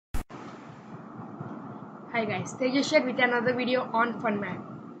Hi guys, Tejas here with another video on FunMath.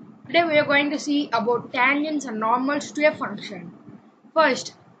 Today we are going to see about tangents and normals to a function.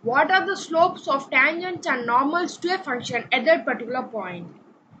 First, what are the slopes of tangents and normals to a function at that particular point?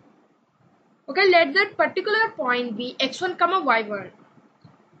 Okay, let that particular point be x1, y1.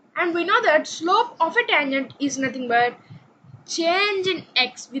 And we know that slope of a tangent is nothing but change in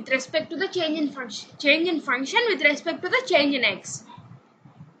x with respect to the change in function with respect to the change in x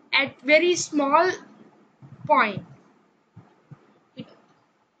at very small point.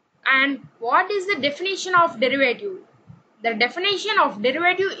 And what is the definition of derivative? The definition of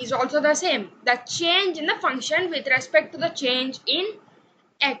derivative is also the same. The change in the function with respect to the change in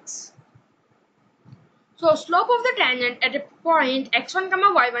x. So slope of the tangent at a point x1,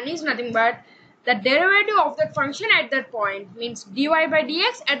 y1 is nothing but the derivative of that function at that point, means dy by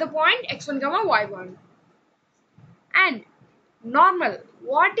dx at the point x1, y1. And normal.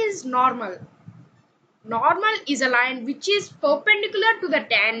 What is normal? Normal is a line which is perpendicular to the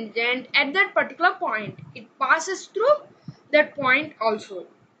tangent at that particular point. It passes through that point also.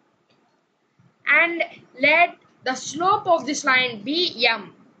 And let the slope of this line be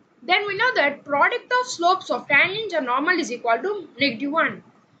m. Then we know that product of slopes of tangents and normal is equal to -1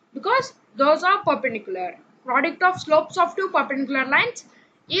 because those are perpendicular. Product of slopes of two perpendicular lines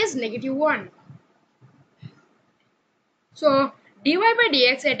is -1. So dy by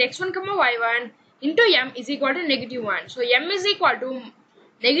dx at x1, y1 into m is equal to -1. So m is equal to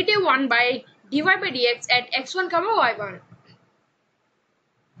 -1 by dy by dx at x1, y1.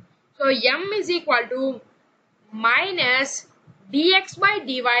 So m is equal to minus dx by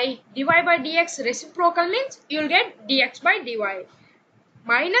dy. Dy by dx reciprocal means you will get dx by dy.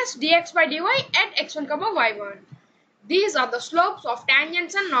 Minus dx by dy at x1, y1. These are the slopes of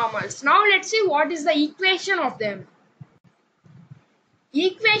tangents and normals. Now let's see what is the equation of them.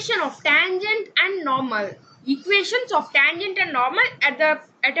 Equation of tangent and normal. Equations of tangent and normal at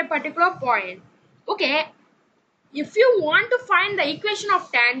a particular point. Okay, if you want to find the equation of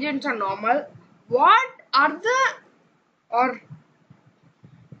tangent and normal, what are the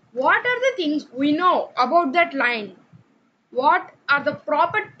things we know about that line? What are the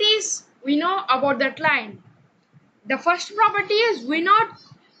properties we know about that line? The first property is we know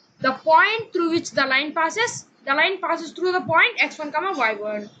the point through which the line passes. The line passes through the point x1,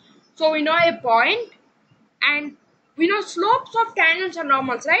 y1. So we know a point and we know slopes of tangents and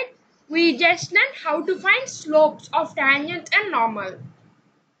normals, right? We just learned how to find slopes of tangent and normal.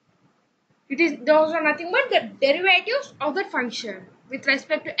 Those are nothing but the derivatives of the function with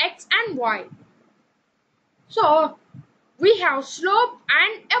respect to x and y. So we have slope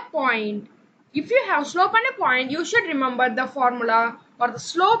and a point. If you have slope and a point, you should remember the formula for the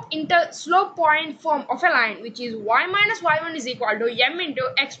slope point form of a line, which is y minus y1 is equal to m into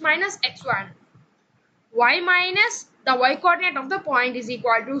x minus x1. Y minus the y coordinate of the point is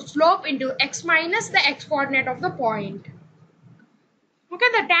equal to slope into x minus the x coordinate of the point. Okay,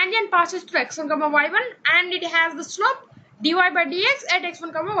 the tangent passes through x1, y1 and it has the slope dy by dx at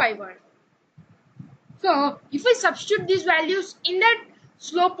x1, y1. So if we substitute these values in that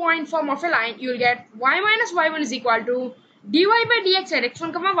slope point form of a line, you will get y minus y1 is equal to dy by dx at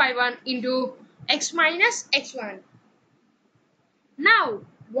x1, y1 into x minus x1. Now,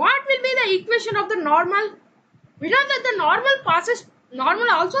 what will be the equation of the normal? We know that the normal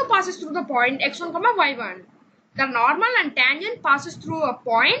also passes through the point x1, y1. The normal and tangent passes through a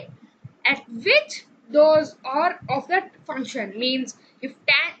point at which those are of that function. Means if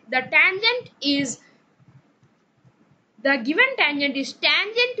the given tangent is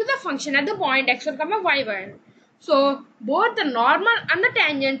tangent to the function at the point x1, y1. So both the normal and the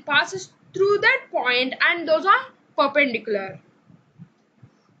tangent passes through that point and those are perpendicular.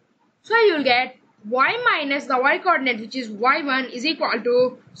 So you will get y minus the y coordinate, which is y1, is equal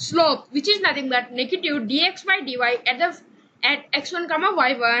to slope, which is nothing but negative dx by dy at x1,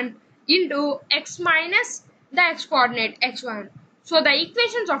 y1 into x minus the x coordinate x1. So the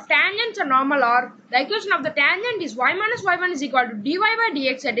equations of tangents and normal are, the equation of the tangent is y minus y1 is equal to dy by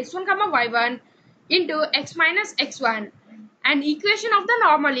dx at x1, y1 into x minus x1. And equation of the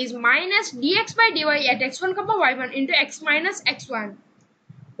normal is minus dx by dy at x1, y1 into x minus x1.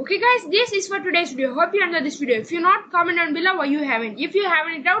 Okay guys, this is for today's video. Hope you enjoyed this video. If you're not, comment down below why you haven't. If you have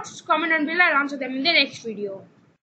any doubts, comment down below. I'll answer them in the next video.